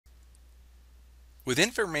With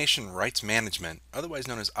information rights management, otherwise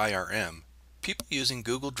known as IRM, people using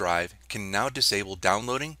Google Drive can now disable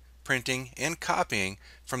downloading, printing, and copying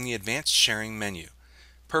from the advanced sharing menu.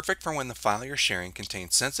 Perfect for when the file you're sharing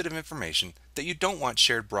contains sensitive information that you don't want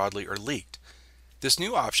shared broadly or leaked. This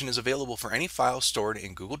new option is available for any file stored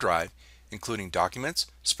in Google Drive, including documents,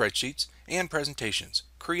 spreadsheets, and presentations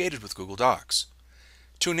created with Google Docs.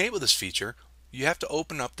 To enable this feature, you have to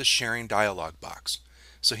open up the sharing dialog box.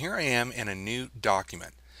 So here I am in a new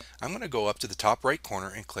document. I'm going to go up to the top right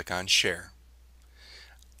corner and click on Share.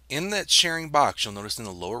 In that sharing box, you'll notice in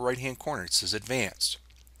the lower right hand corner it says Advanced.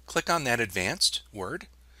 Click on that Advanced word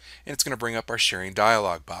and it's going to bring up our sharing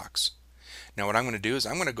dialog box. Now what I'm going to do is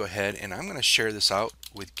I'm going to go ahead and I'm going to share this out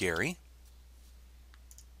with Gary,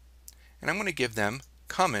 and I'm going to give them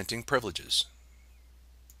commenting privileges.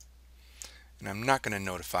 And I'm not going to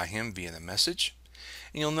notify him via the message.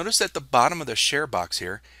 And you'll notice at the bottom of the share box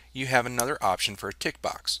here, you have another option for a tick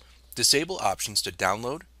box. Disable options to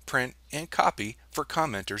download, print, and copy for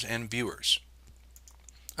commenters and viewers.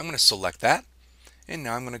 I'm going to select that, and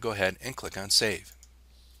now I'm going to go ahead and click on Save.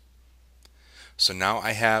 So now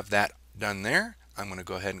I have that done there. I'm going to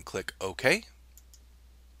go ahead and click OK.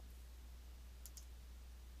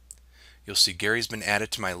 You'll see Gary's been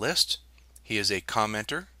added to my list. He is a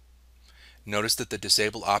commenter. Notice that the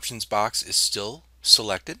Disable Options box is still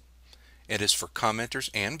selected. It is for commenters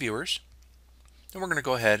and viewers. And we're going to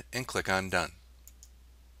go ahead and click on Done.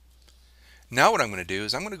 Now what I'm going to do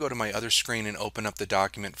is I'm going to go to my other screen and open up the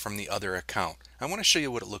document from the other account. I want to show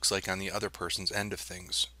you what it looks like on the other person's end of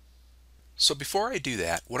things. So before I do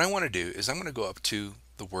that, what I want to do is I'm going to go up to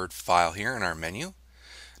the word File here in our menu.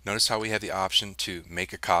 Notice how we have the option to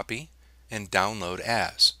make a copy and download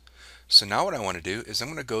as. So now what I want to do is I'm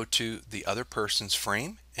going to go to the other person's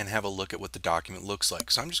frame and have a look at what the document looks like.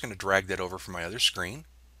 So I'm just going to drag that over from my other screen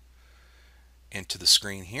into the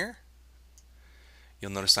screen here.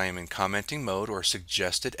 You'll notice I am in commenting mode or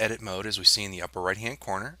suggested edit mode, as we see in the upper right hand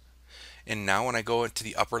corner. And now when I go into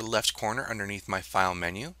the upper left corner underneath my file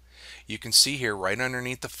menu, you can see here right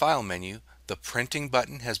underneath the file menu the printing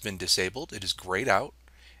button has been disabled. It is grayed out.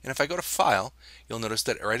 And if I go to File, you'll notice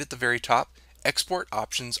that right at the very top, export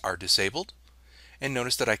options are disabled. And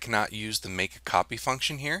notice that I cannot use the make a copy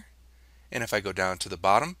function here. And if I go down to the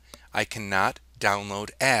bottom, I cannot download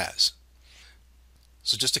as.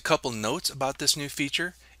 So just a couple notes about this new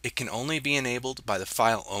feature. It can only be enabled by the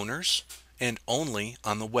file owners and only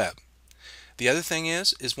on the web. The other thing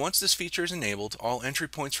is once this feature is enabled, all entry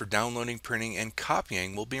points for downloading, printing, and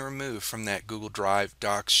copying will be removed from that Google Drive,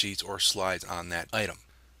 Docs, Sheets, or Slides on that item.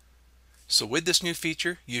 So with this new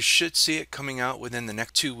feature, you should see it coming out within the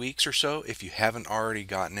next 2 weeks or so if you haven't already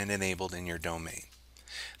gotten it enabled in your domain.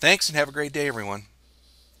 Thanks and have a great day, everyone.